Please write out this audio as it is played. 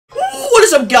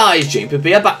What's up guys, JPP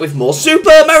here back with more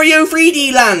Super Mario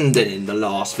 3D Land, and in the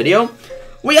last video,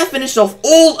 we have finished off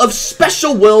all of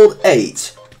Special World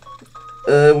 8.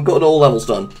 We've got all levels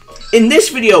done. In this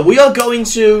video, we are going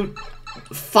to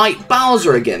fight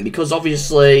Bowser again, because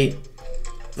obviously,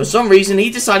 for some reason, he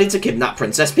decided to kidnap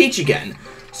Princess Peach again.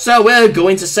 So we're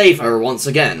going to save her once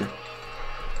again.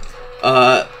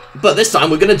 But this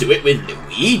time we're going to do it with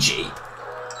Luigi.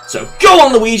 So go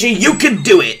on Luigi, you can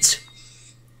do it!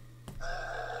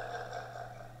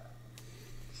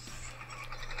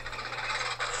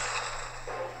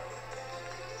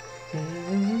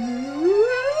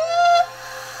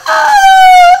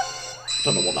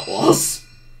 Don't know what that was.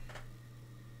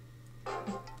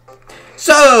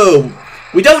 So,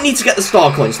 we don't need to get the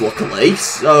star coins, luckily,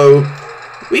 so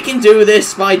we can do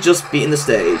this by just beating the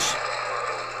stage.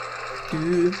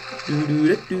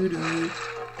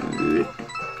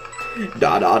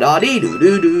 Da da da dee doo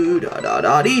doo doo, da da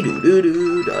da dee doo doo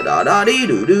doo, da da da dee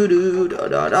doo doo doo, da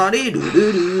da da dee doo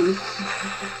doo doo,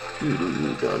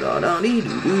 da da da dee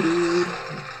doo doo doo.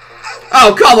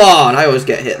 Oh, come on! I always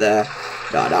get hit there.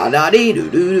 Da da da dee doo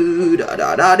doo doo, da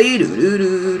da da dee doo doo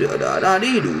doo, da da da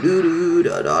dee doo doo doo,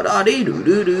 da da da dee doo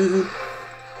doo doo.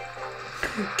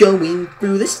 Going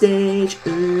through the stage,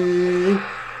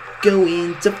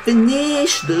 going to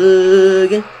finish the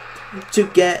game to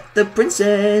get the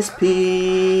Princess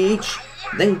Peach.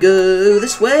 Then go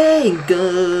this way and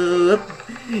go up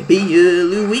here,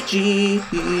 Luigi.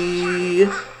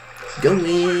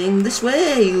 Going this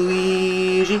way,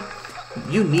 Luigi.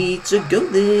 You need to go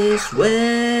this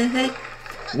way.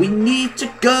 We need to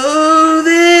go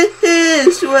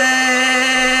this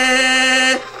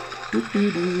way.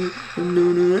 Luigi,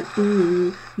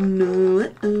 no!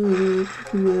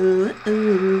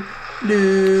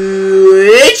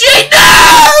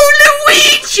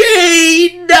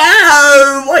 Luigi,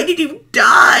 no! Why did you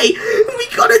die? We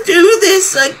gotta do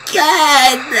this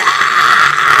again.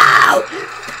 No!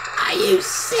 Are you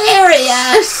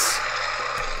serious?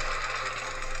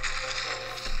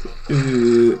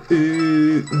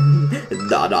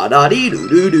 Da da da dee doo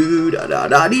doo doo, da da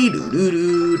da dee doo doo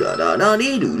doo, da da da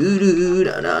dee doo doo doo,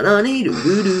 da da da dee doo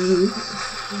doo doo,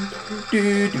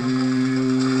 doo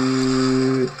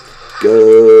doo.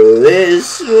 Go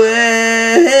this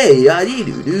way, da dee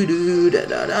doo doo doo, da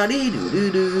da da dee doo doo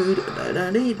doo, da da da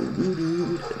dee doo doo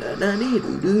doo, da da da dee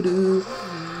doo doo doo.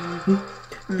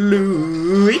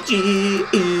 Luigi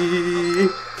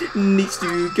needs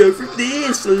to go through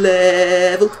this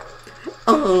level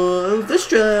of the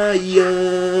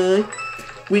Australia.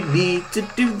 We need to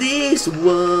do this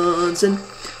once and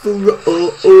for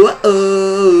all.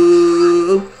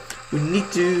 We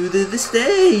need to do the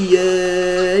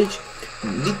stage. We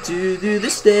need to do the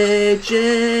stage.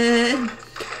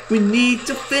 We need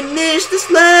to finish this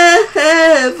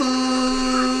level.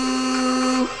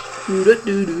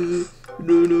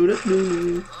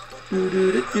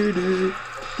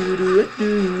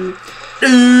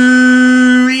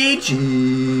 Luigi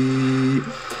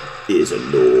is a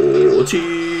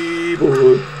naughty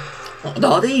boy.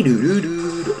 Da dee doo doo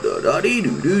doo, da da dee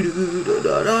doo doo doo,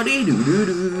 da da dee doo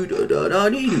doo doo, da da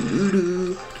dee doo doo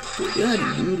doo, da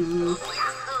dee doo doo.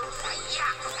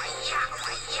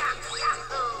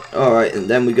 Alright, and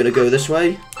then we're gonna go this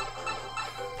way.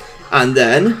 And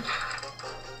then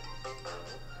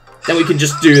we can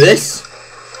just do this.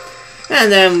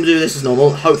 And then do this as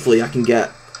normal. Hopefully I can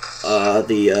get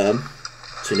the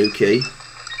Tanuki.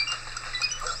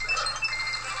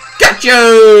 Got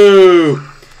you!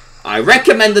 I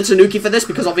recommend the Tanuki for this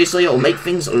because obviously it'll make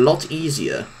things a lot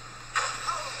easier.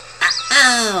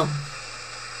 Ow!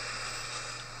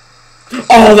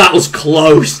 Oh, that was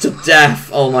close to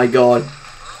death. Oh my god.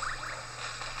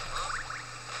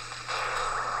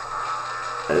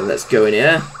 And let's go in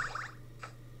here.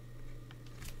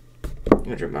 I'm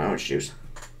gonna drink my orange juice.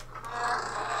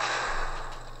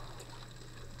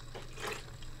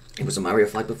 It was a Mario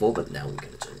flag before, but now we're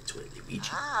gonna turn it into a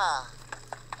Luigi.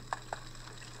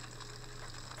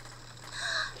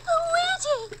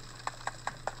 Luigi!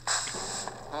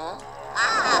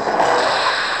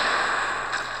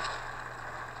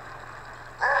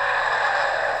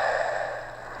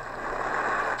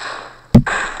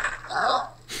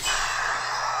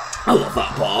 I love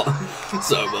that part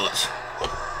so much.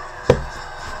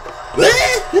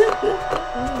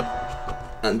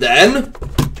 And then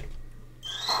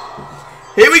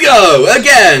here we go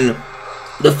again,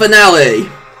 the finale.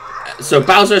 So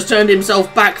Bowser has turned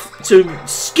himself back to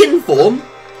skin form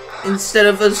instead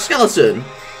of a skeleton.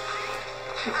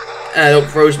 Don't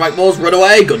throw spike balls, run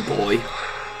away, good boy.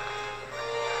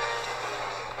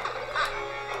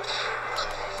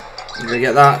 I'm gonna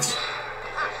get that.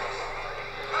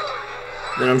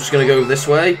 Then I'm just gonna go this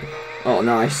way. Oh,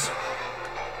 nice.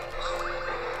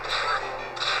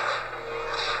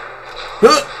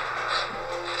 Huh!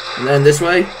 And then this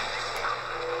way.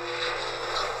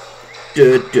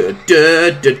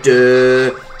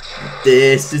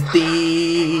 This is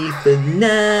the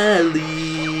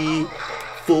finale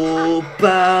for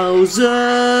Bowser.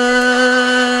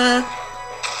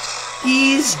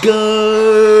 He's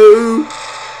going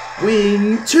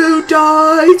to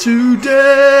die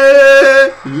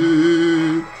today.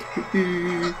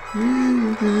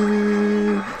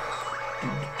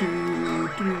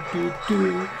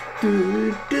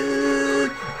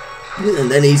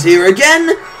 And then he's here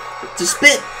again to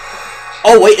spit.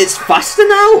 Oh wait, it's faster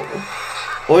now?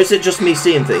 Or is it just me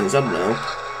seeing things? I don't know.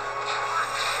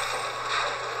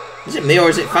 Is it me or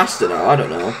is it faster now? I don't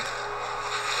know.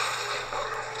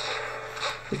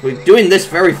 We're doing this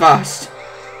very fast.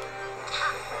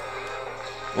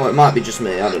 Or it might be just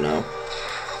me, I don't know.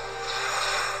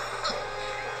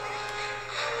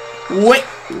 Wait!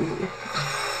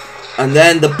 And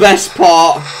then the best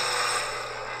part.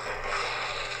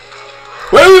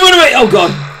 Wait! Oh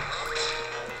god!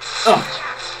 Oh.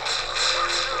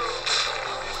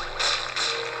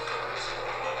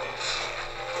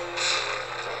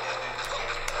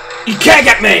 You can't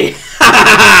get me!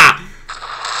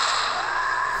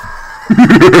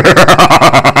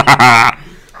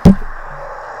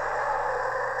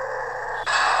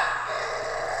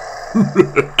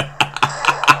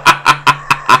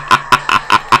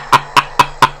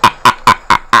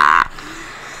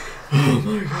 Oh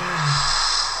my god.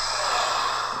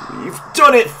 You've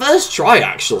done it first try,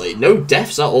 actually. No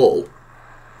deaths at all.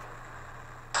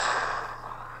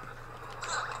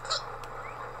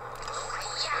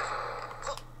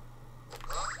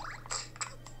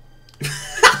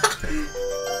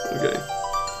 Okay.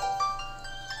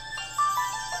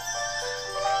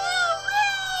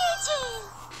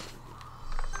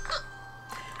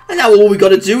 And now all we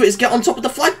gotta do is get on top of the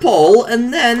flagpole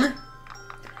and then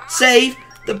save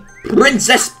the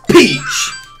Princess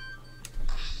Peach.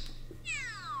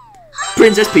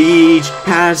 Princess Peach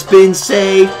has been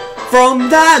saved from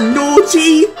that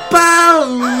naughty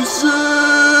Bowser.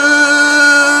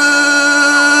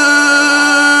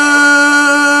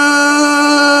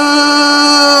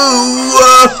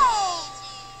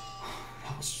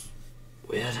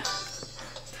 Weird.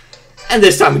 And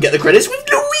this time we get the credits with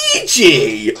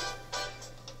Luigi!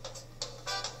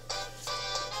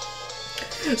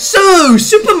 So,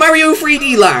 Super Mario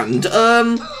 3D Land.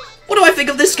 What do I think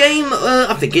of this game?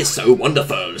 I think it's so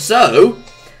wonderful. So,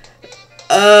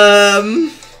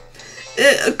 a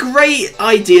great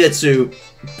idea to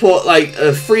put, like,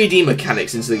 3D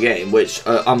mechanics into the game, which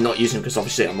I'm not using because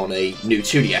obviously I'm on a new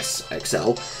 2DS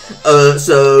XL.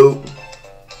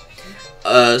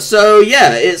 So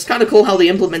yeah, it's kind of cool how they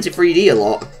implemented 3D a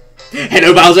lot.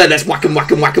 Hello Bowser, let's whack him,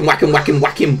 whack him, whack him, whack him, whack him,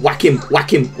 whack him, whack him,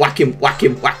 whack him, whack him, whack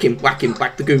him, whack him, whack him,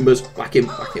 whack the Goombas, whack him,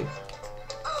 whack him.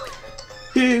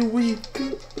 Here we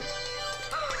go.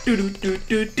 Do do do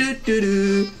do do do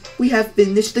do. We have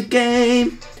finished the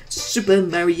game. Super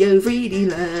Mario 3D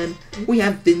Land. We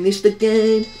have finished the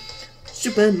game.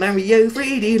 Super Mario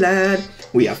 3D Land.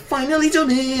 We have finally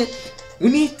done it. We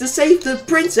need to save the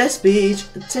Princess Peach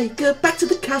and take her back to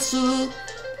the castle.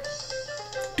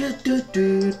 Do do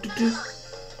do do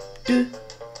do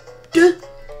do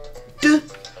do.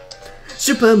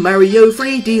 Super Mario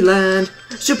 3D Land.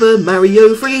 Super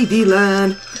Mario 3D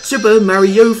Land. Super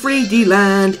Mario 3D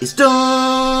Land is done.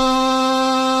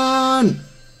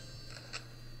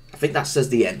 I think that says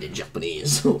the end in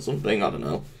Japanese or something. I don't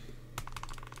know.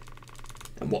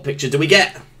 And what picture do we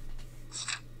get?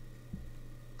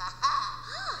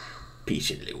 Peach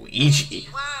and Luigi.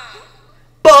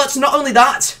 But not only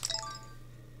that.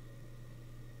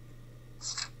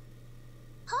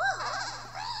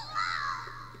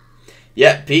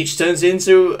 Yeah, Peach turns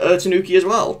into Tanuki as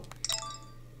well.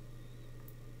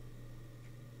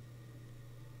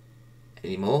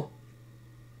 Any more?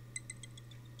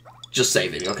 Just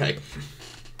saving, okay.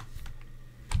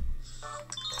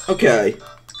 Okay.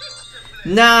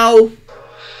 Now,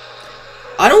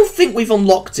 I don't think we've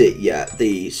unlocked it yet,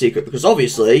 the secret, because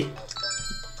obviously,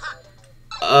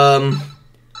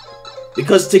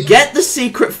 because to get the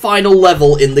secret final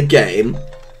level in the game,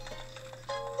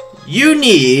 you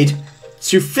need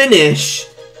to finish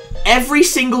every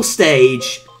single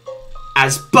stage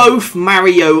as both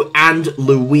Mario and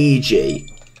Luigi.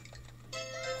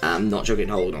 I'm not joking,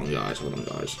 hold on guys.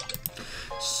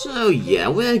 So yeah,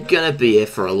 we're gonna be here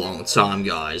for a long time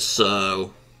guys,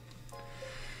 so...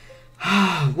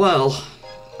 Well,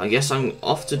 I guess I'm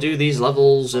off to do these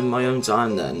levels in my own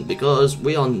time then, because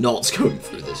we are not going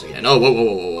through this again. Oh, whoa, whoa,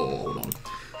 whoa, whoa, whoa, hold on.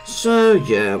 So,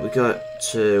 yeah, we got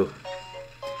to...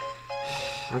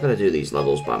 I gotta do these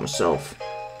levels by myself.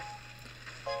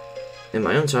 In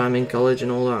my own time, in college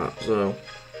and all that, so...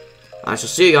 I shall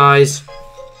see you guys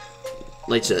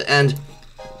later, and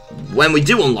when we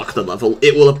do unlock the level,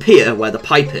 it will appear where the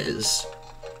pipe is.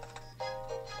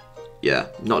 Yeah,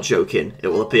 not joking, it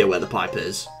will appear where the pipe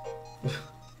is.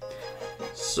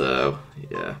 So,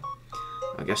 yeah.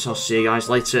 I guess I'll see you guys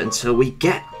later until we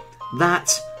get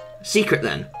that secret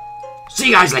then. See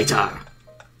you guys later!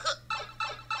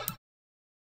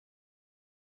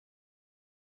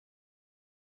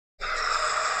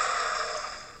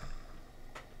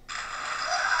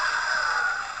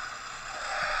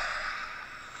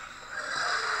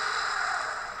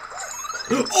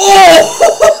 Oh!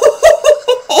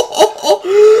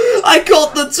 I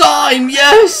got the time,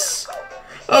 yes!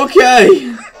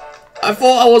 Okay. I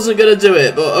thought I wasn't gonna do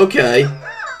it, but okay.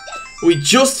 We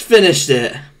just finished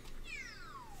it.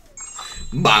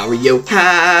 Mario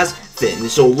has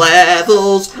finished all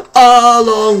levels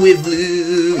along with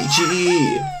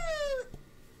Luigi.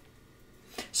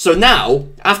 So now,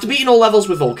 after beating all levels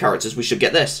with all characters, we should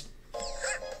get this.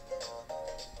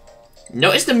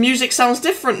 Notice the music sounds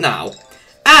different now.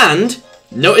 And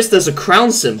notice there's a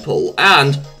crown symbol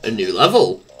and a new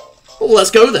level. Well, let's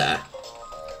go there.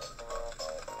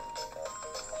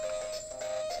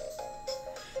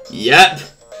 Yep.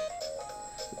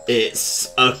 It's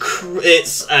a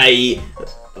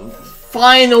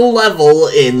final level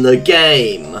in the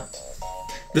game.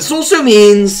 This also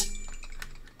means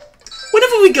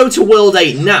whenever we go to World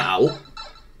 8 now,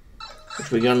 which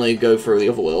we can only go through the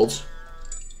other worlds,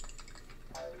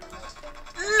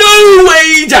 no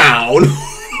way down!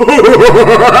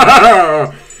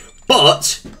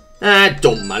 But,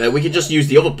 don't matter, we can just use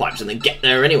the other pipes and then get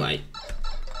there anyway.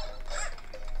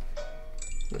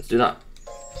 Let's do that.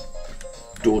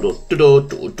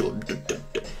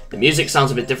 The music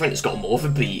sounds a bit different, it's got more of a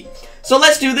beat. So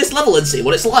let's do this level and see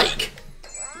what it's like.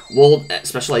 World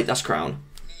Special 8, that's Crown.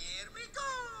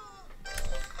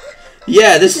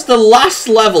 Yeah, this is the last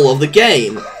level of the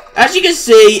game. As you can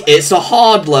see, it's a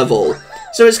hard level.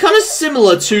 So it's kind of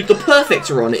similar to the perfect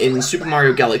run in Super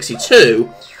Mario Galaxy 2,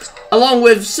 along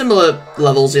with similar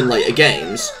levels in later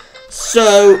games.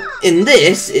 So, in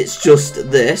this, it's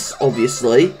just this,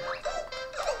 obviously.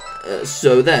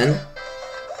 So then...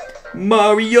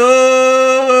 Mario!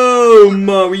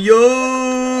 Mario!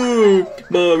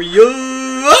 Mario!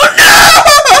 Oh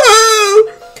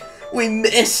no! We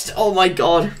missed! Oh my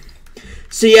god.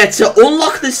 So yeah, to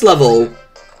unlock this level,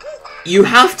 you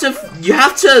have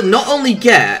to not only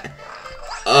get...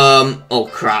 oh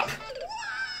crap.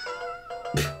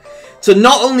 To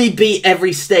not only beat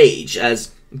every stage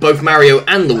as both Mario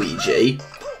and Luigi,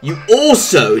 you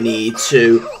also need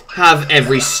to have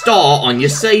every star on your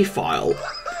save file,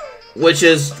 which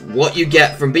is what you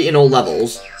get from beating all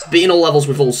levels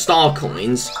with all star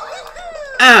coins,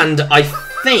 and I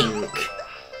think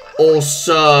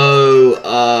also,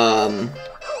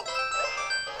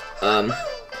 I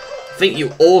think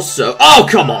you also, oh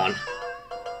come on!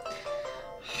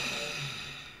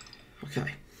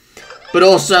 Okay. But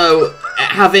also,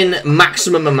 having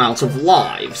maximum amount of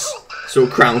lives. So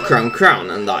crown, crown, crown,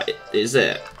 and that is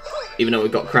it. Even though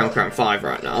we've got crown, crown 5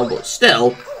 right now, but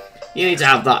still, you need to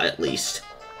have that at least.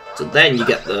 So then you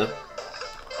get it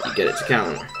to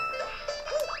count.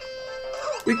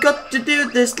 We got to do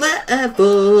this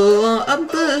level on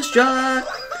first try.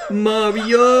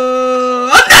 Mario!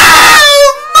 Oh no!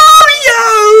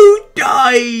 Mario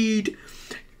died!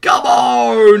 Come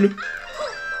on!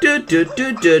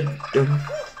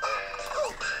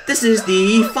 This is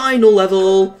the final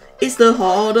level. It's the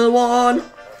harder one.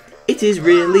 It is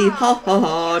really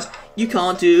hard. You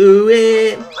can't do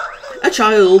it. A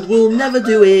child will never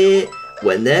do it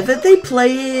whenever they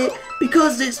play it,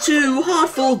 because it's too hard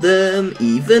for them,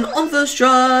 even on first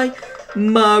try.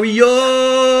 Mario!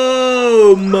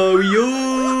 Mario!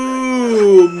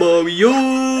 Mario!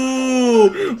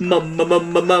 Mario!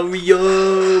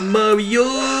 Mario! Mario!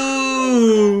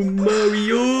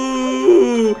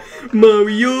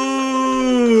 Mario!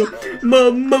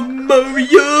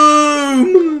 Mario!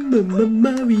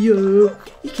 Mario!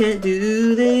 You can't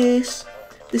do this.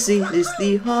 This is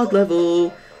the hard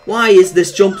level. Why is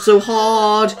this jump so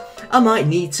hard? I might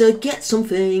need to get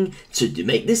something to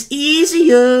make this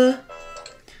easier.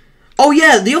 Oh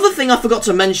yeah, the other thing I forgot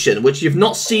to mention, which you've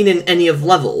not seen in any of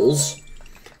levels,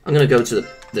 I'm going to go to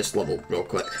this level real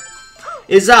quick,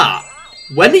 is that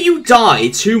when you die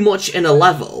too much in a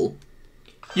level,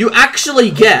 you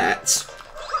actually get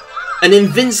an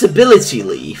invincibility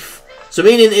leaf. So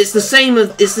meaning it's the same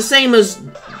as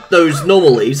those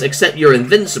normal leaves, except you're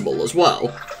invincible as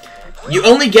well. You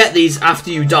only get these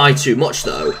after you die too much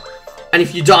though. And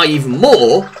if you die even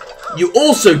more, you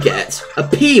also get a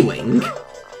P-Wing.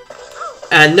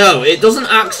 And no, it doesn't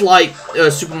act like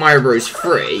Super Mario Bros.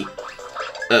 3,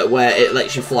 where it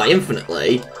lets you fly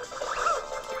infinitely.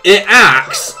 It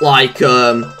acts like,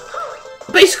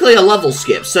 basically a level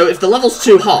skip. So if the level's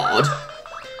too hard,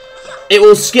 it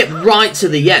will skip right to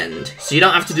the end, so you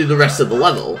don't have to do the rest of the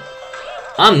level.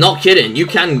 I'm not kidding, you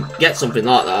can get something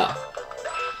like that.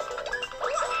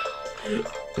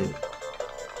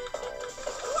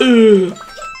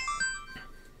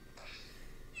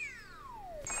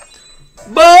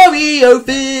 Mario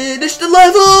finished the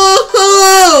level!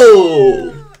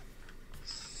 Oh!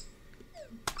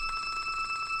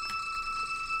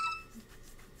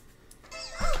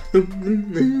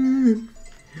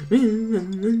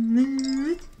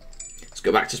 Let's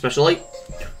go back to Special 8.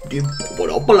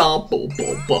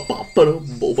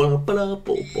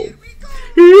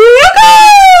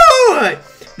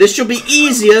 This should be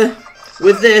easier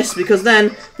with this, because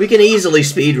then we can easily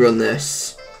speedrun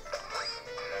this.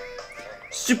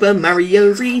 Super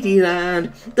Mario 3D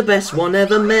Land, the best one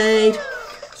ever made.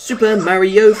 Super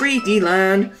Mario 3D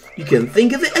Land, you can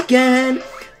think of it again.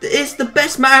 It's the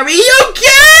best Mario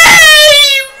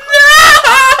game!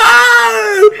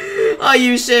 No! Are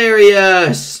you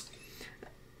serious?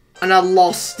 And I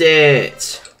lost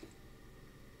it.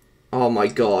 Oh my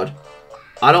god.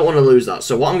 I don't want to lose that.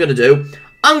 So what I'm going to do,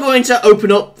 I'm going to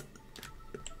open up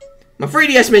my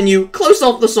 3DS menu, close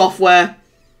off the software,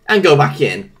 and go back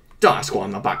in. Don't ask why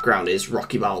my background is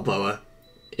Rocky Balboa.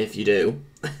 If you do.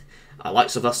 I like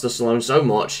Sylvester Stallone so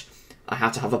much, I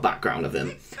had to have a background of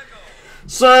him.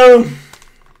 So, I'm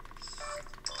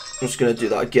just going to do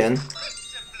that again.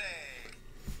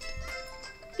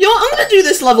 You know what, I'm going to do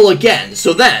this level again,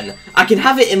 so then I can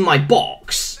have it in my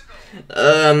box.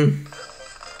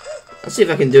 Let's see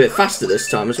if I can do it faster this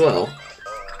time as well.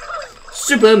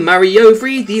 Super Mario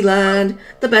 3D Land,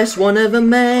 the best one ever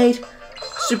made.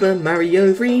 Super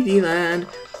Mario 3D Land,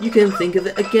 you can think of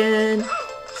it again.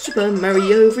 Super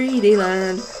Mario 3D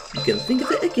Land, you can think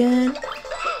of it again.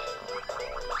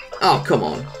 Oh, come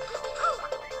on.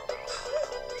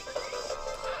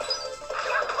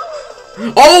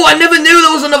 Oh, I never knew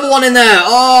there was another one in there.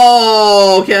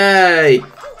 Oh, okay.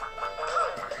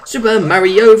 Super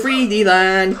Mario 3D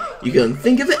Land, you can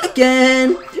think of it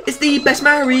again. It's the best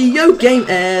Mario game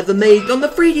ever made on the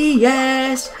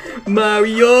 3DS.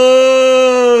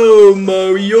 Mario,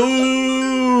 Mario,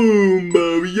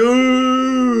 Mario,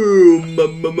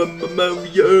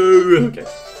 Mario. Okay.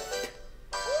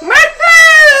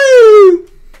 Mario!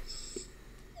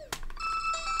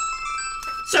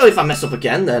 So if I mess up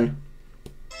again, then.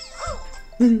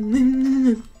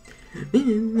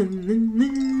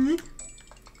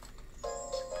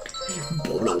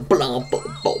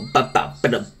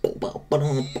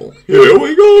 Here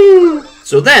we go!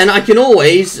 So then I can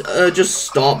always just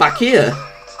start back here.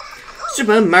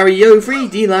 Super Mario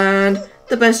 3D Land,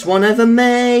 the best one ever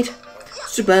made.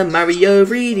 Super Mario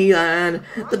 3D Land,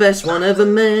 the best one ever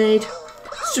made.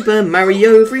 Super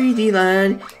Mario 3D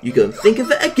Land, you can think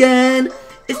of it again.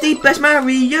 It's the best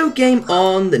Mario game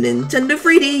on the Nintendo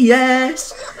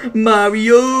 3DS.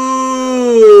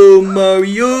 Mario,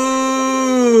 Mario,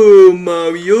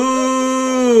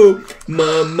 Mario,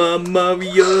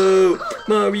 Mario,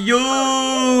 Mario,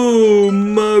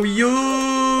 Mario,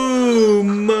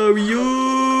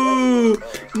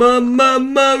 Mario,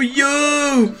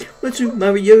 Mario. Let's do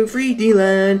Mario 3D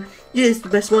Land. Yeah, it's the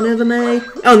best one ever made.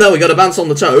 Oh no, we gotta bounce on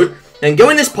the toad and go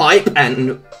in this pipe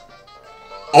and.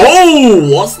 Oh,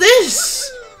 what's this?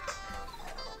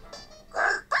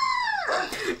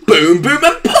 Boom, boom,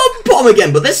 and pom-pom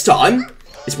again, but this time,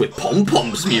 it's with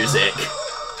pom-pom's music.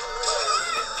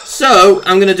 So,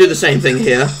 I'm going to do the same thing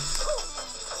here.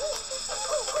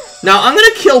 Now, I'm going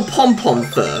to kill pom-pom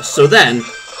first, so then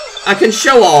I can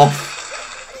show off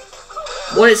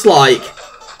what it's like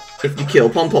if you kill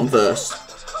pom-pom first.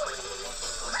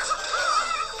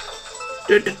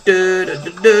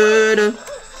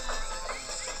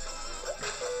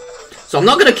 So I'm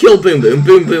not going to kill Boom Boom.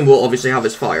 Boom Boom will obviously have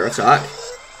his fire attack.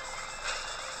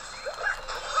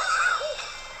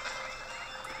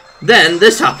 Then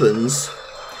this happens.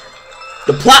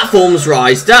 The platforms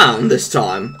rise down this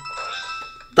time.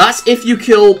 That's if you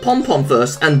kill Pom Pom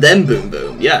first and then Boom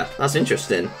Boom. Yeah, that's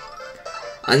interesting.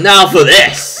 And now for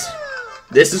this.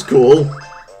 This is cool.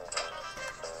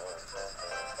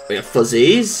 We have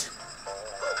fuzzies.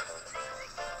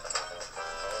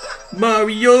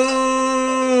 Mario!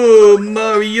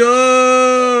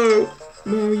 Mario!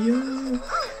 Mario!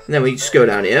 And then we just go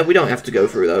down here. We don't have to go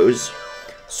through those.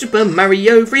 Super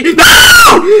Mario 3D.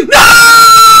 No! No!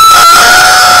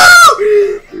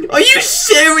 Are you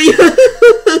serious?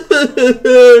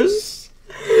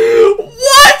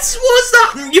 What was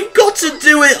that? You've got to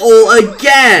do it all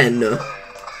again.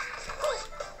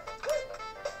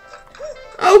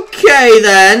 Okay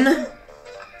then.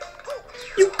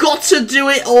 You've got to do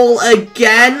it all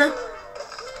again.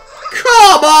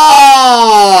 Come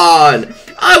on!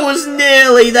 I was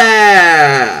nearly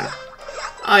there.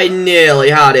 I nearly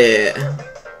had it. No!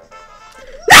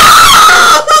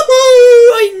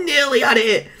 I nearly had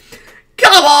it.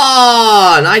 Come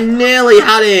on! I nearly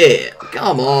had it.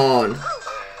 Come on.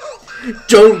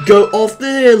 Don't go off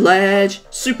the ledge,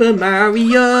 Super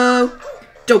Mario.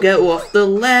 Don't go off the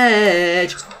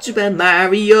ledge, Super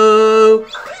Mario.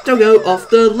 Don't go off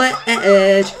the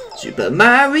ledge, Super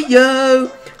Mario.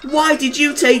 Why did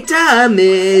you take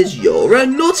damage? You're a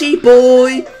naughty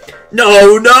boy.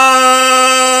 No, no!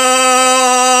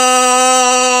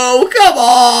 Come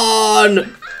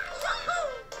on!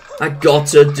 I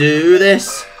gotta do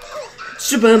this.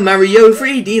 Super Mario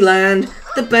 3D Land,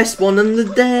 the best one in the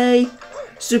day.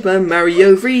 Super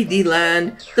Mario 3D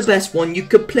Land, the best one you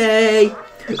could play.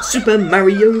 Super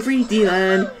Mario 3D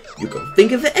Land, you can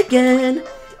think of it again.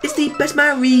 It's the best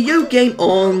Mario game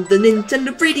on the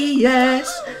Nintendo 3DS.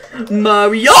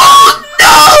 Mario... Oh, no!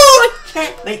 I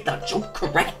can't make that jump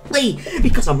correctly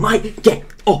because I might get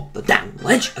off the damn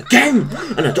ledge again,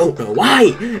 and I don't know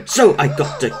why. So I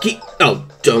got to keep... Oh,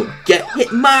 don't get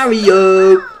hit,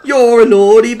 Mario. You're a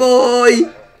naughty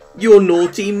boy. You're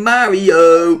naughty,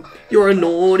 Mario. You're a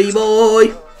naughty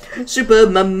boy. Super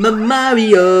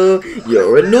Mario,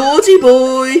 you're a naughty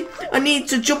boy. I need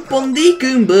to jump on the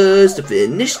Goombas to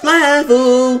finish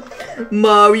level.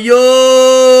 Mario,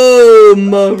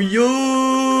 Mario,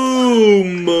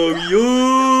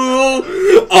 Mario.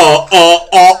 Oh.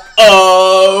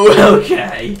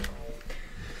 Okay.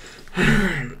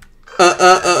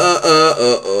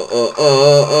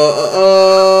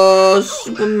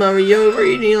 Super Mario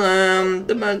 3D Land,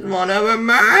 the best one ever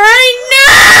made. No!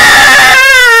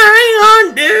 I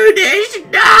can't do this.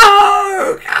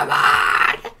 No! Come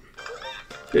on!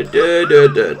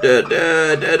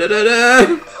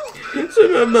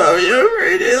 Super Mario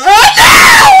 3D Land. Oh, no!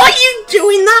 What are you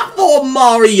doing that for,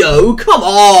 Mario? Come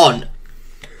on!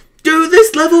 Do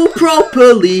this level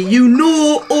properly, you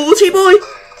naughty boy.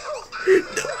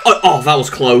 Oh, that was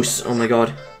close. Oh my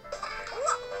god.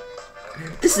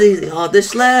 This is the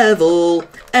hardest level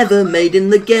ever made in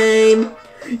the game.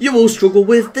 You will struggle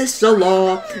with this a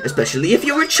lot, especially if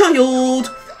you're a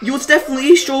child. You'll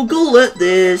definitely struggle at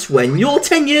this when you're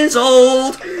 10 years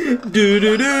old.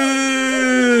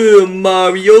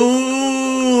 Mario,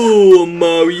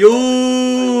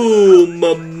 Mario,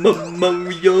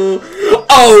 Mario.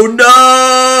 Oh no,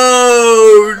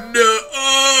 no.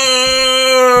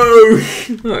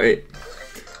 Alright.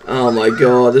 Oh my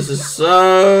god, this is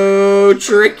so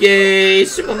tricky.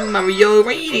 Super Mario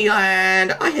 3D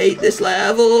Land. I hate this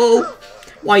level.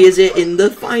 Why is it in the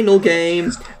final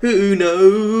game? Who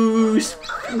knows?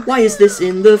 Why is this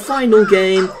in the final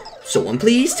game? Someone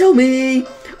please tell me.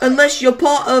 Unless you're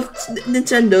part of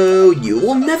Nintendo, you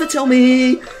will never tell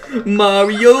me.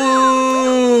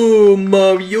 Mario,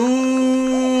 Mario,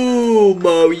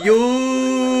 Mario,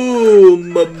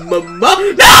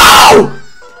 No!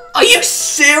 Are you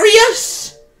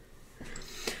serious?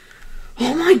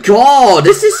 Oh my god,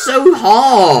 this is so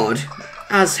hard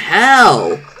as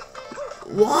hell.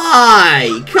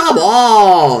 Why? Come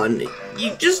on.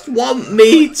 You just want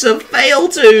me to fail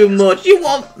too much. You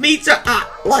want me to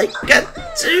act like a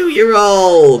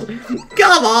 2-year-old.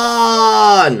 Come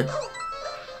on.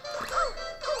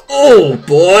 Oh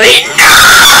boy.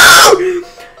 No!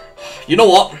 You know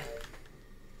what?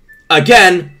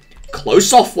 Again, close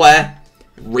software.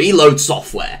 Reload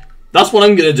software. That's what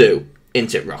I'm gonna do.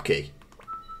 Isn't it, Rocky?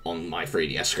 On my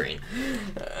 3DS screen.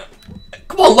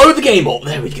 Come on, load the game up.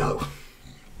 There we go. I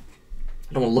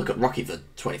don't want to look at Rocky for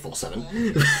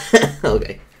 24/7.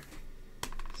 Okay.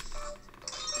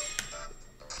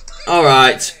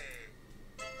 Alright.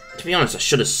 To be honest, I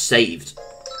should have saved.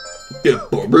 Here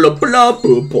we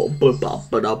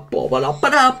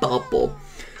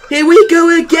go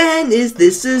again. Is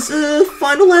this a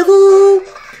final level?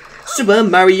 Super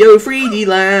Mario 3D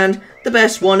Land, the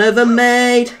best one ever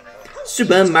made.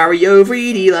 Super Mario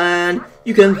 3D Land,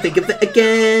 you can think of it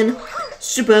again.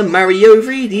 Super Mario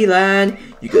 3D Land,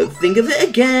 you can think of it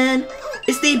again.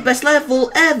 It's the best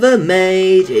level ever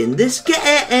made in this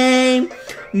game.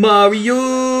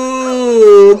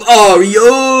 Mario,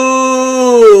 Mario,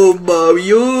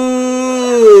 Mario,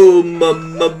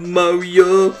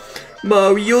 Mario,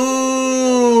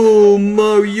 Mario,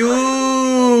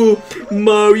 Mario,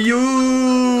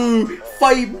 Mario,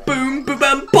 fight, boom, boom,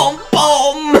 bam, pom,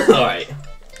 pom. All right.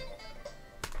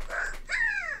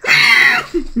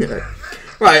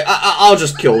 Right, I'll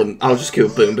just kill him. I'll just kill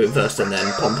Boom Boom first and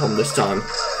then Pom Pom this time.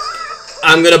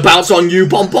 I'm gonna bounce on you,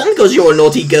 Pom Pom, because you're a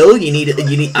naughty girl. I need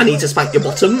to spank your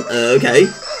bottom. Okay.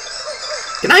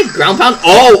 Can I ground pound?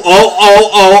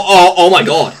 Oh my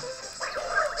god.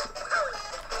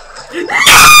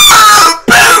 No!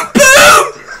 Boom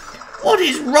Boom! What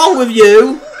is wrong with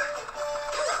you?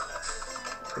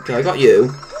 Okay, I got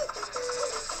you.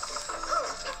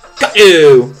 Got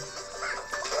you!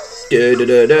 Boom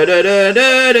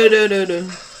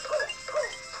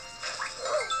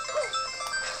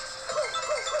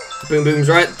Boom's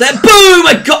right there. Boom!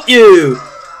 I got you!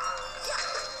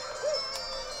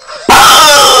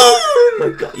 Boom! I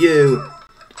got you.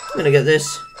 I'm gonna get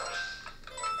this.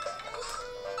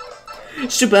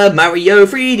 Super Mario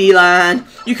 3D Land.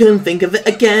 You can think of it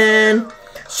again.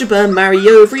 Super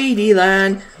Mario 3D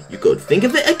Land. You could think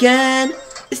of it again.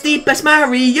 It's the best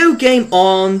Mario game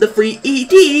on the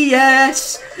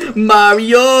 3DS.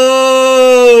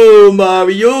 Mario,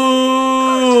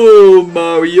 Mario,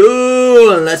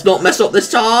 Mario. And let's not mess up this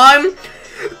time.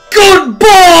 Good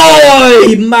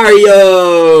boy,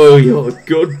 Mario. You're a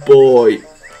good boy.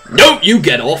 Nope, you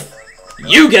get off.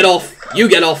 You get off. You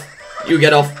get off. You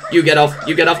get off. You get off.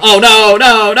 You get off. Oh no,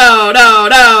 no, no, no,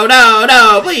 no, no,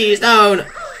 no. Please don't.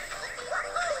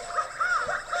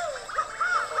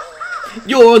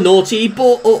 You're a naughty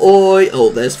boy.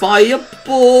 Oh, there's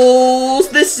fireballs.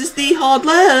 This is the hard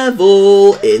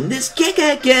level in this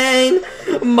game.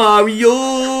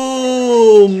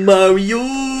 Mario, Mario,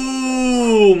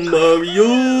 Mario.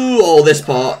 Oh, this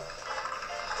part.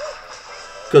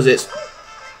 Because it's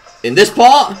in this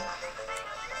part.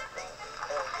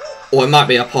 Or it might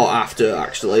be a part after,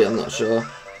 actually. I'm not sure.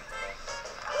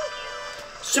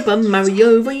 Super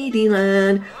Mario 3D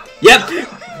Land. Yep.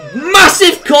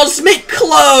 Massive cosmic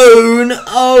clone!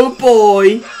 Oh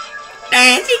boy!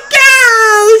 As it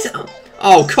goes!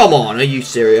 Oh, come on, are you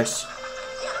serious?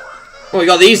 Oh, we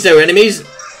got these two enemies.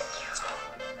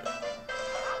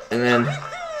 And then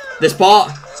this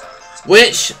part,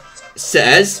 which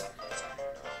says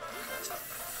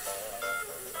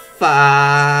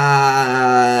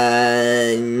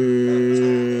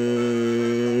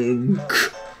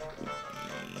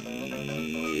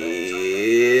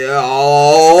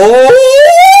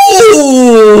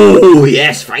Oh,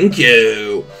 yes, thank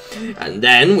you. And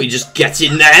then we just get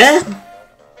in there.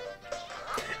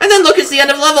 And then look, it's the end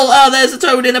of the level. Oh, there's a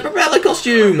toad in a propeller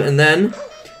costume. And then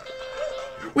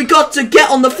we got to get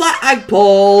on the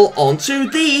flagpole onto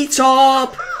the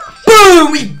top.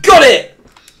 Boom, we got it.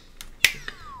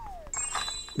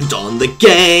 Done the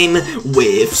game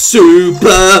with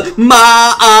Super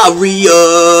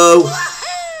Mario.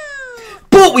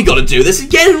 But we gotta do this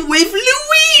again with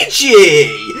Luigi!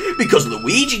 Because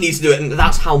Luigi needs to do it, and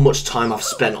that's how much time I've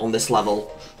spent on this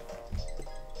level.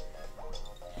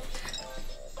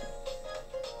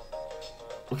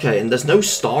 Okay, and there's no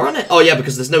star on it? Oh yeah,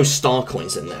 because there's no star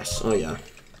coins in this. Oh yeah.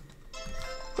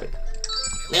 Wait.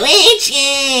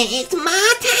 Luigi! It's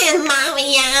my turn,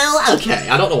 Mario! Okay,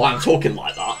 I don't know why I'm talking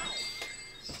like that.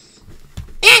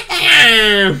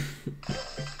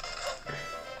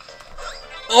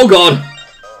 Oh god!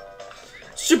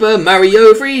 Super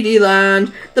Mario 3D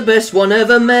Land, the best one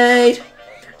ever made.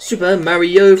 Super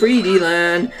Mario 3D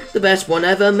Land, the best one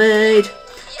ever made.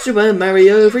 Super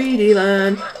Mario 3D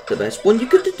Land, the best one you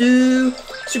could do.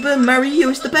 Super Mario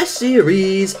is the best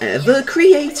series ever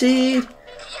created.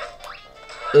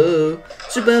 Oh,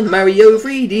 Super Mario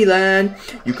 3D Land,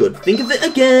 you could think of it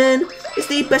again. It's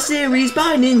the best series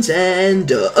by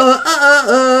Nintendo.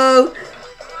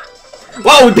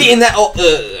 Wow, we're beating that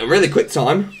a really quick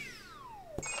time.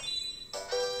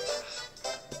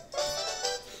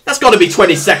 That's got to be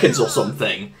 20 seconds or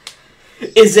something.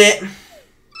 Is it?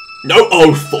 No,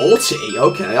 oh, 40.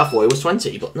 Okay, I thought it was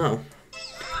 20, but no.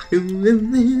 We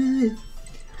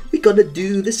gotta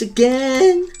do this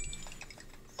again.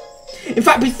 In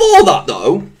fact, before that,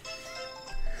 though,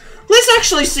 let's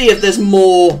actually see if there's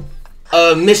more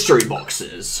mystery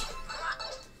boxes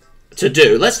to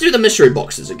do. Let's do the mystery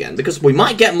boxes again, because we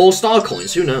might get more star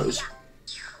coins. Who knows?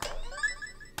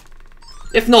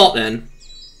 If not, then...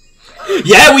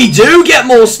 Yeah, we do get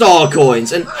more star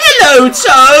coins. And hello,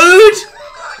 Toad!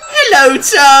 Hello,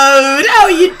 Toad! How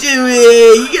are you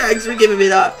doing? Thanks for giving me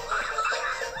that.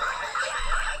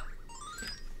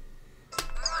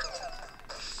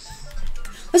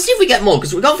 Let's see if we get more,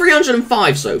 because we got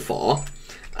 305 so far.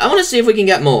 I want to see if we can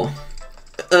get more.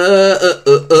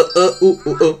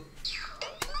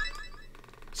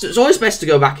 So it's always best to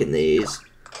go back in these.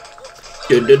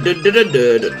 And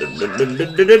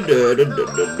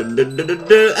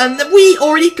then we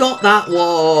already got that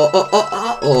one.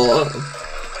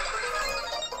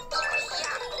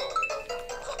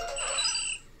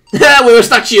 We were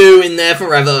stuck you in there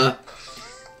forever.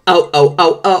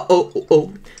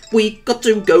 Oh. We got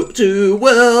to go to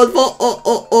World 4.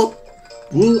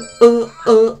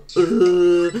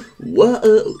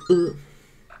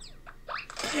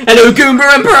 Hello,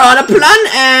 Goomba and Piranha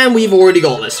Plant, and we've already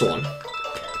got this one.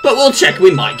 But we'll check,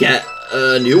 we might get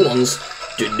new ones.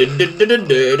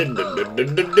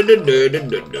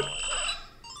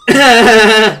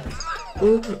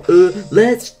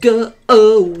 Let's go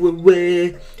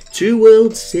away to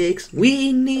World 6.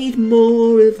 We need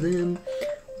more of them.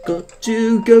 Got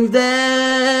to go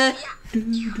there.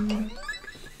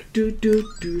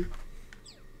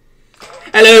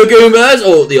 Hello, Goombas.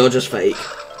 Oh, they are just fake.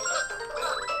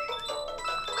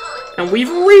 And we've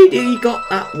already got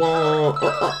that one.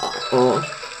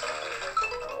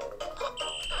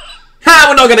 Ha!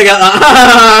 We're not gonna get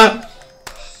that.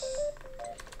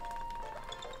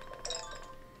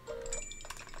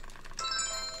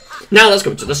 Now let's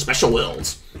go to the special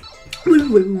worlds. Hello,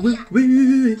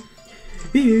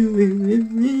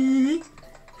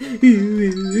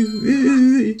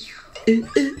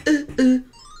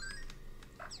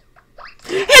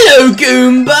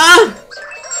 Goomba.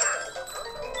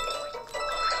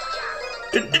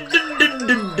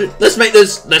 Let's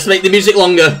make the music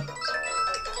longer.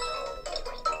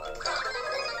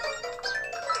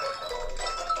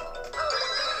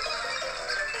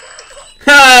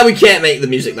 Ha! We can't make the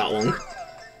music that long.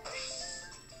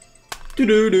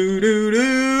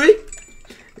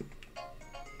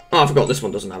 Oh, I forgot this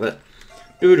one doesn't have it.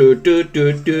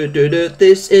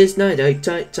 This is night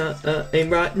time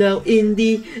right now in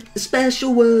the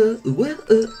special world.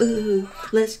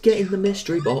 Let's get in the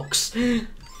mystery box.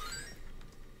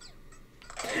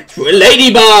 For a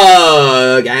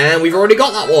ladybug, and we've already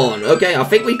got that one. Okay, I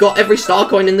think we got every star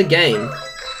coin in the game.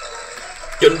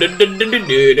 Oh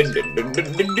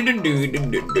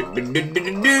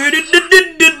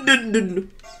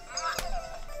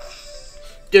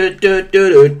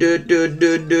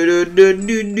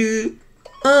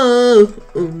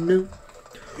no.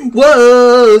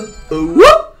 Whoa.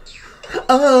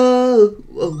 Oh,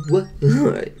 what?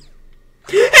 Alright.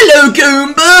 Hello,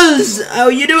 Goombas! How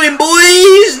are you doing,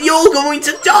 boys? You're going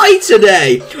to die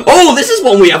today. Oh, this is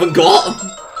one we haven't got.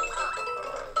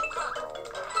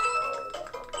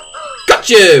 Got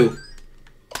you.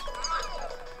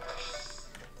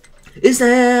 Is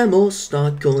there more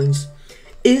star coins?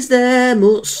 Is there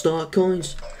more star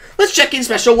coins? Let's check in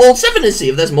Special World 7 and see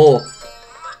if there's more.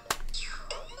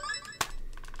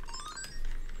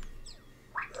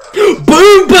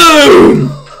 Boom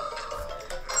boom!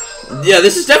 Yeah,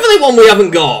 this is definitely one we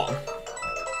haven't got.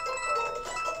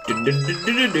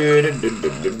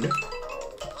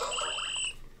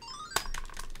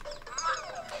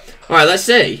 Alright, let's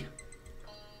see.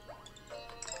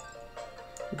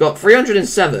 We've got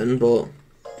 307, but...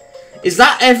 is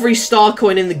that every star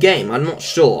coin in the game? I'm not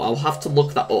sure. I'll have to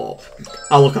look that up.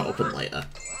 I'll look it up later.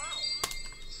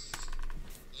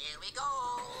 Here we go.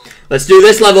 Let's do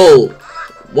this level.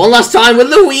 One last time with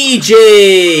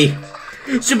Luigi.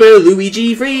 Super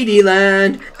Luigi 3D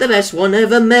Land. The best one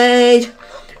ever made.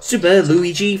 Super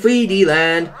Luigi 3D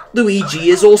Land. Luigi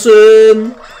is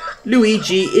awesome.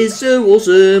 Luigi is so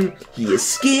awesome. He is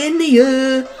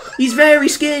skinnier. He's very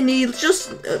skinny,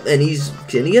 and he's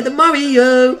skinnier than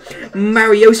Mario.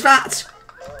 Mario's fat.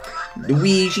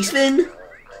 Luigi's thin.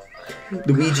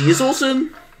 Luigi is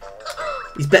awesome.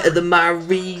 He's better than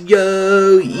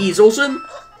Mario. He's awesome.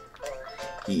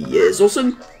 He is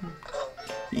awesome.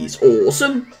 He's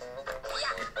awesome.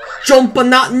 Jump on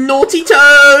that naughty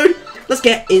toad. Let's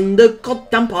get in the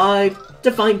goddamn pipe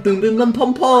to find Boom Boom and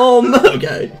Pom Pom.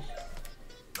 Okay.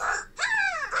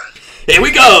 Here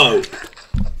we go.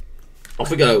 Off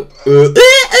we go.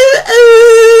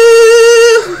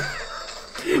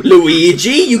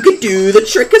 Luigi, you can do the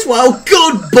trick as well.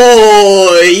 Good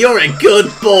boy. You're a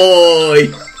good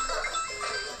boy.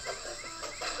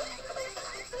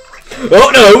 Oh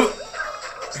no.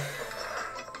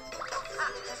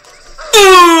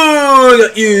 Oh, I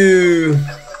got you.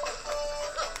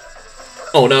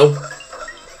 Oh no.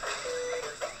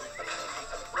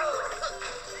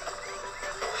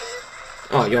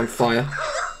 Oh, you're on fire.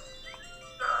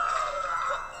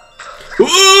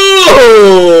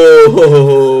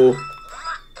 Ooh!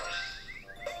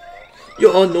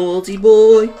 You're a naughty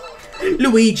boy.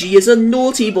 Luigi is a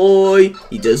naughty boy.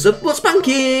 He deserves a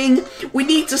spanking. We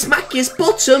need to smack his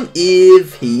bottom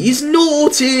if he's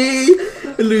naughty.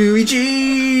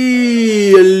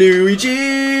 Luigi,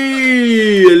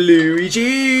 Luigi,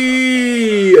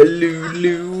 Luigi,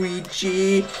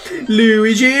 Luigi,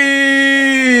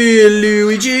 Luigi,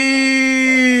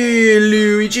 Luigi,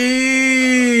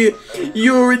 Luigi.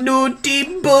 You're a naughty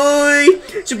boy.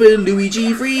 Super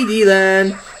Luigi 3D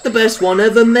Land, the best one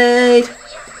ever made.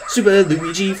 Super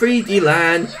Luigi 3D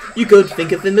Land, you could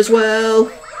think of him as well.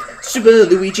 Super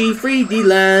Luigi 3D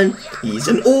Land, he's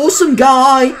an awesome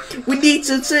guy. We need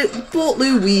to support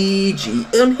Luigi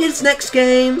on his next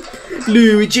game.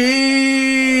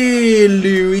 Luigi,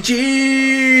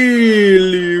 Luigi,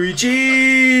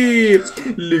 Luigi,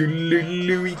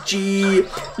 Luigi,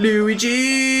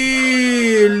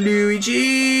 Luigi,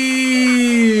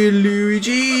 Luigi,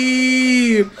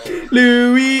 Luigi,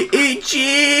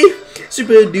 Luigi.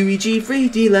 Super Luigi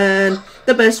 3D Land,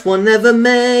 the best one ever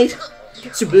made.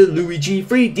 Super Luigi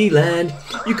 3D Land,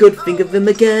 you could think of him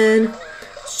again.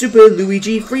 Super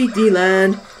Luigi 3D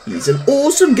Land, he's an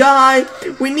awesome guy.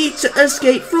 We need to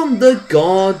escape from the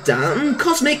goddamn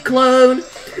cosmic clone.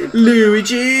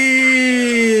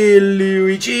 Luigi,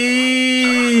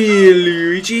 Luigi,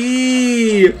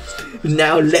 Luigi.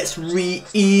 Now let's read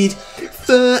the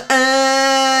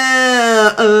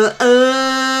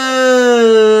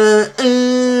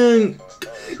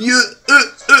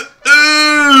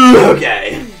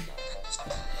okay.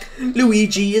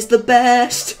 Luigi is the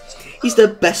best. He's the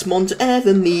best mon to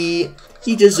ever meet.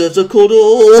 He deserves a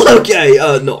cuddle. Okay,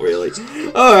 not really.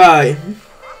 Alright.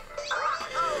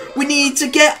 We need to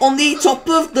get on the top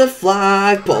of the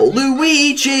flagpole,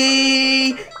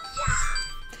 Luigi.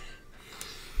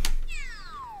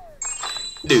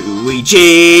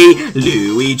 Luigi,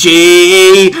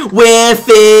 Luigi, we're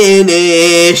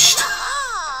finished.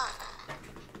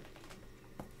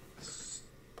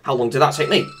 How long did that take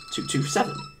me?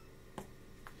 227.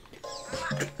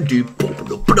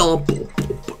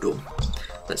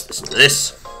 Let's listen to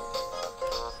this.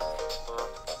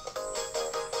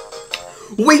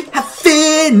 We have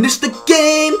finished the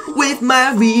game with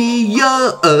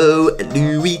Mario and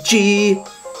Luigi,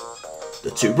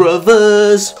 the two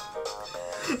brothers.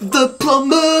 The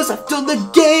plumbers have done the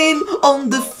game on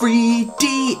the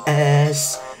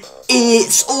 3DS.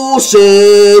 It's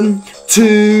awesome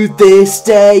to this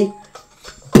day.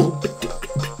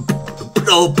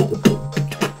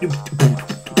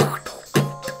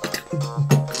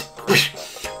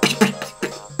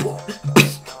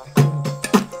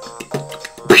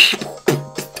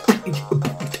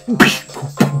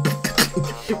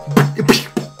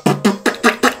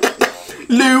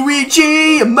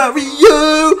 Luigi and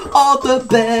Mario are the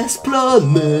best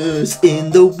plumbers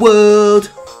in the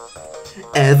world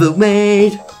ever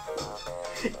made.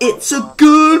 It's a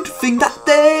good thing that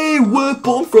they were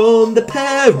born from the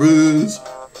parents,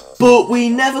 but we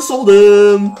never saw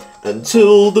them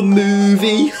until the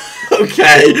movie.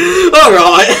 Okay,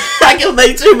 alright. I can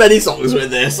make too many songs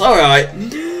with this, alright.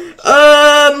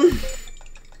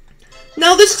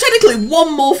 Now there's technically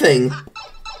one more thing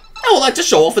I would like to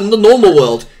show off in the normal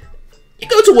world. You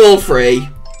go to World 3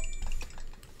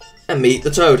 and meet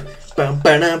the Toad.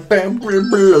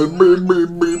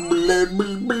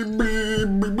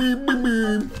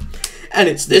 And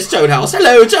it's this Toad house.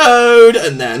 Hello, Toad!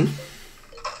 And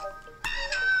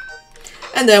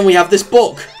then we have this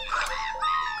book.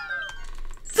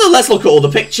 So let's look at all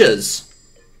the pictures.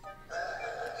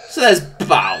 So there's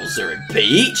Bowser and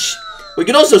Peach. We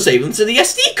can also save them to the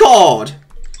SD card.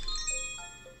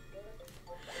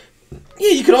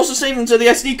 Yeah, you can also save them to the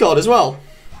SD card as well.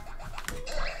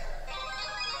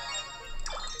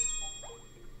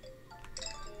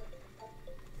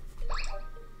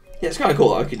 Yeah, it's kind of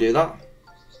cool that I could do that.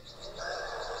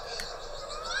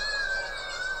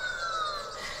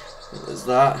 There's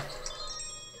that.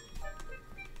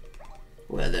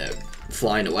 Where they're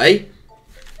flying away.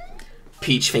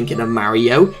 Peach thinking of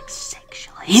Mario.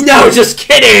 Sexually. No, just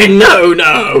kidding! No,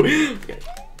 no! Okay.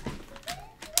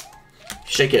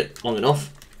 Shake it long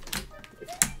enough.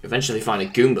 Eventually find a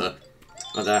Goomba.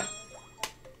 Right there.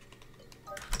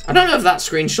 I don't know if that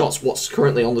screenshots what's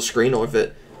currently on the screen or if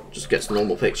it just gets a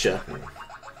normal picture.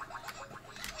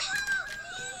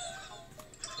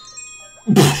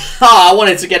 I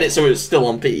wanted to get it so it was still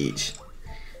on Peach.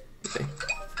 Okay.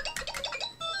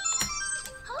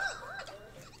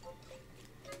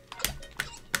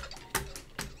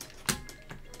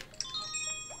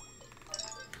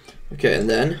 Okay, and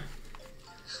then...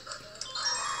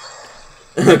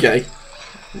 Okay,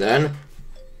 then...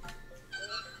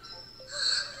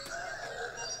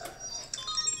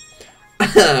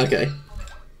 Okay.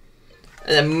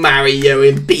 And then Mario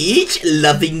and Peach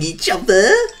loving each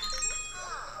other.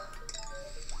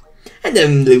 And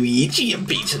then Luigi and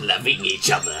Peach loving each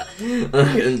other.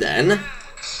 And then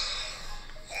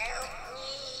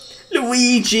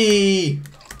Luigi.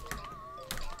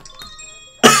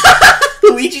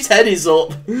 Luigi's head is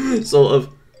up, sort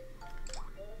of.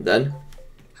 Then.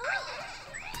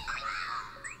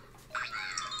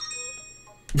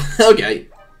 Okay.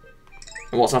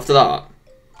 And what's after that?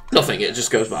 Nothing, it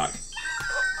just goes back.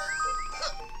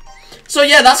 So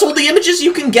yeah, that's all the images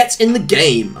you can get in the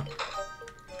game.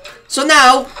 So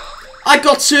now, I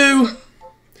got to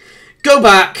go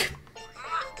back.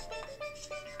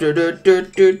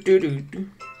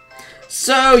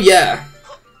 So yeah.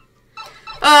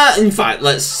 In fact,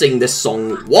 let's sing this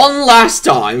song one last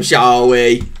time, shall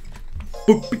we?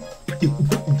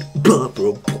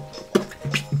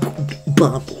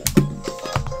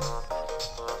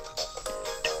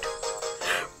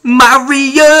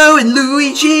 Mario and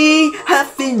Luigi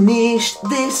have finished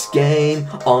this game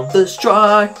on first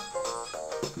try.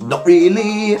 Not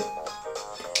really.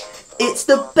 It's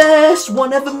the best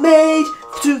one ever made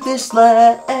to this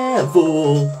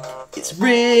level. It's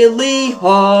really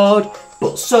hard,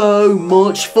 but so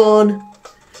much fun.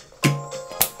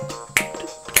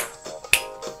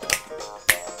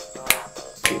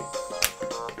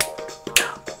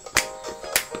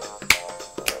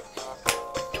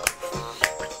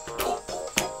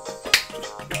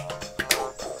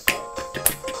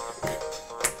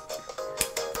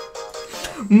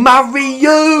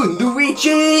 Mario and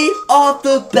Luigi are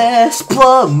the best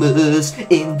plumbers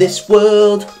in this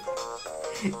world.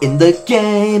 In the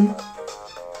game,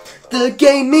 the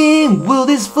gaming world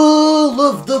is full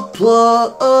of the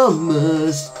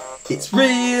plumbers. It's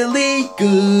really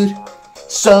good,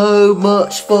 so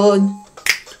much fun.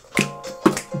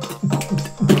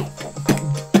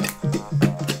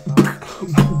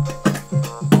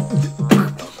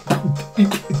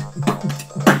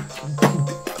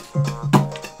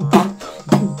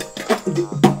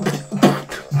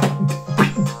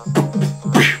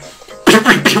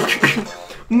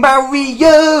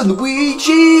 Mario and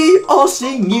Luigi are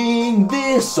singing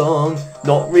this song.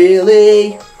 Not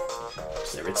really,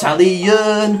 'cause they're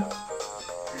Italian.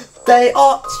 They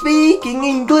are speaking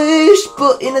English,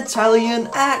 but in Italian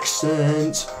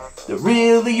accent. They're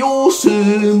really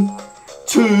awesome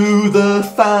to the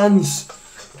fans.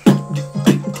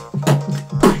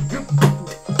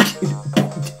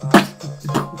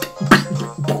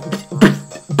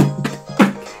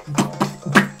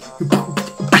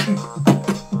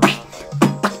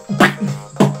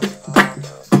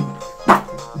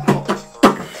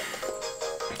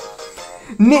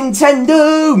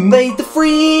 Nintendo made the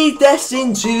 3DS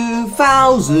in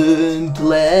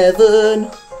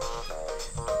 2011.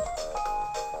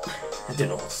 I don't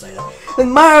know what to say there.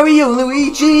 And Mario and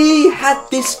Luigi had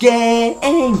this game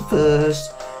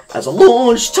first as a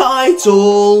launch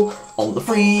title on the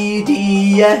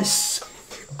 3DS.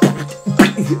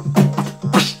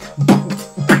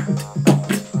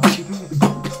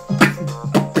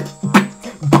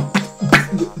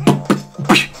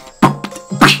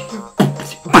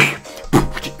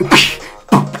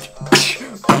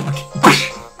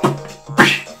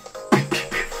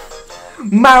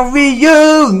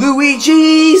 Mario and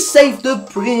Luigi saved the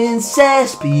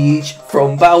Princess Peach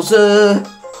from Bowser,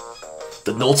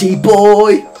 the naughty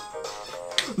boy.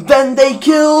 Then they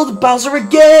killed Bowser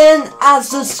again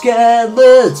as a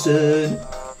skeleton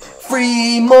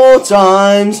 3 more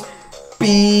times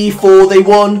before they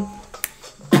won.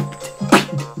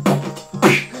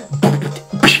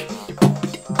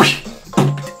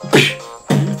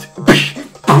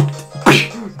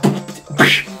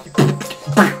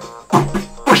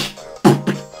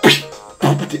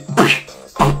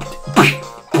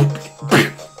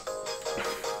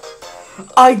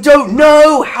 I don't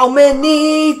know how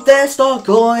many their star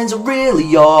coins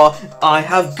really are. I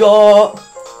have got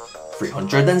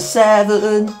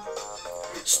 307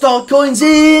 star coins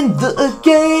in the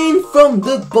game from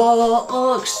the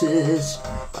boxes.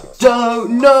 I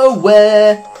don't know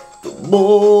where them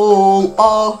all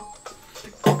are.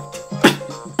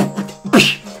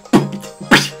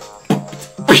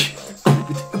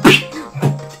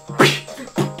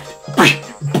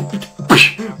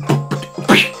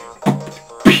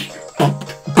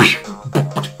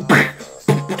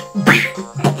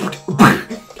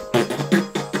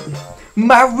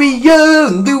 Mario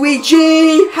and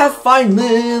Luigi have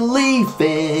finally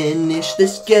finished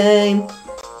this game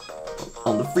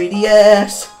on the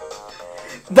 3DS.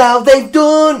 Now they've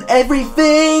done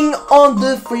everything on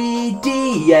the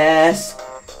 3DS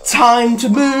time to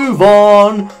move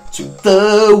on to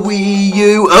the Wii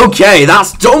U. Okay,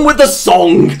 that's done with the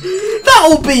song.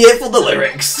 That'll be it for the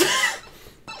lyrics.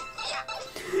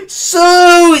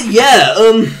 So, yeah,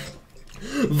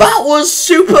 that was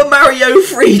Super Mario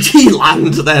 3D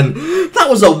Land then. That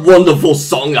was a wonderful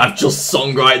song I've just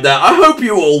sung right there. I hope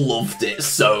you all loved it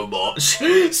so much.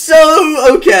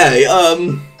 So, okay,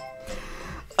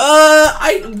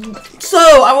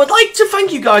 I would like to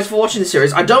thank you guys for watching the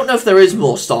series. I don't know if there is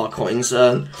more star coins.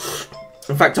 In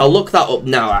fact, I'll look that up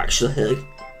now, actually,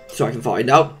 so I can find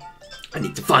out. I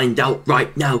need to find out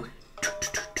right now.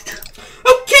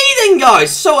 Okay then,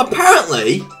 guys, so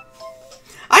apparently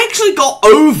I actually got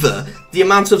over the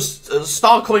amount of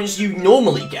star coins you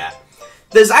normally get.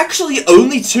 There's actually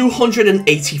only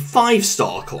 285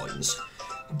 star coins,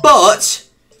 but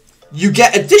you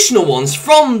get additional ones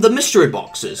from the mystery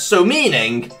boxes. So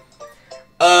meaning,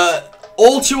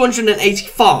 all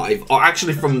 285 are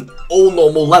actually from all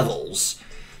normal levels.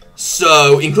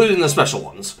 So, including the special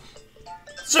ones.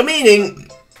 So meaning,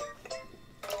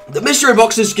 the mystery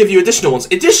boxes give you additional ones.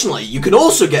 Additionally, you can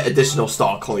also get additional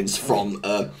star coins from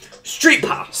Street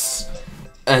Pass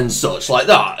and such like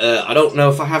that. I don't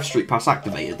know if I have Street Pass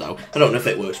activated though. I don't know if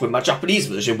it works with my Japanese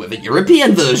version, with a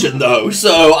European version though,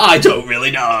 so I don't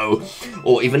really know.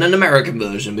 Or even an American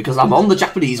version, because I'm on the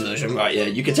Japanese version right here.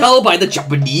 You can tell by the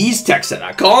Japanese text that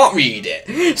I can't read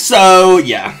it. So,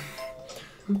 yeah.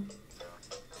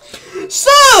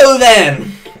 So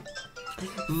then,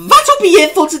 that'll be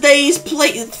it for today's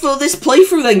this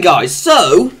playthrough then, guys.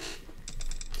 So,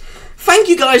 thank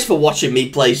you guys for watching me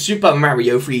play Super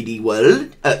Mario 3D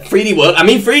World.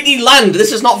 3D Land.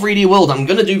 This is not 3D World. I'm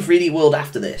gonna do 3D World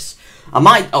after this. I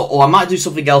might do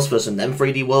something else first and then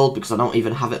 3D World, because I don't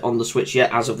even have it on the Switch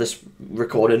yet as of this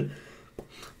recording.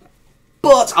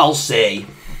 But I'll see.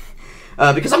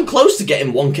 Because I'm close to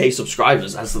getting 1K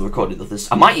subscribers as the recording of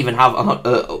this. I might even have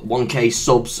 1K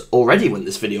subs already when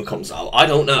this video comes out. I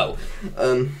don't know.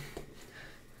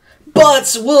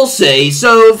 But we'll see.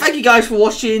 So, thank you guys for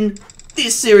watching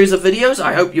this series of videos.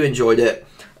 I hope you enjoyed it.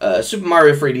 Super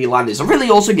Mario 3D Land is a really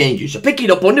awesome game. You should pick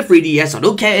it up on the 3DS. I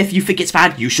don't care if you think it's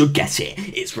bad, you should get it.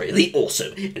 It's really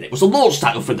awesome. And it was a launch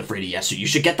title for the 3DS, so you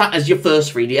should get that as your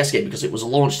first 3DS game, because it was a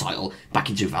launch title back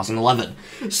in 2011.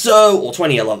 So, or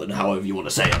 2011, however you want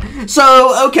to say it.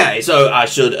 So, okay, so I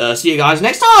should see you guys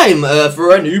next time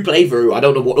for a new playthrough. I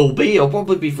don't know what it'll be. It'll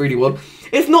probably be 3D World.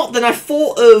 If not, then I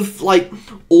thought of, like,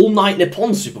 All Night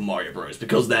Nippon Super Mario Bros.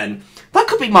 Because then that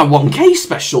could be my 1K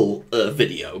special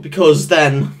video, because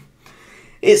then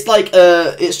it's like,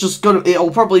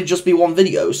 it'll probably just be one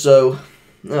video, so,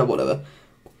 whatever.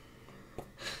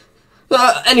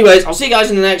 Anyways, I'll see you guys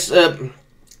in the next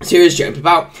series jump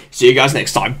about. See you guys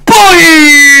next time.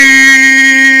 Bye!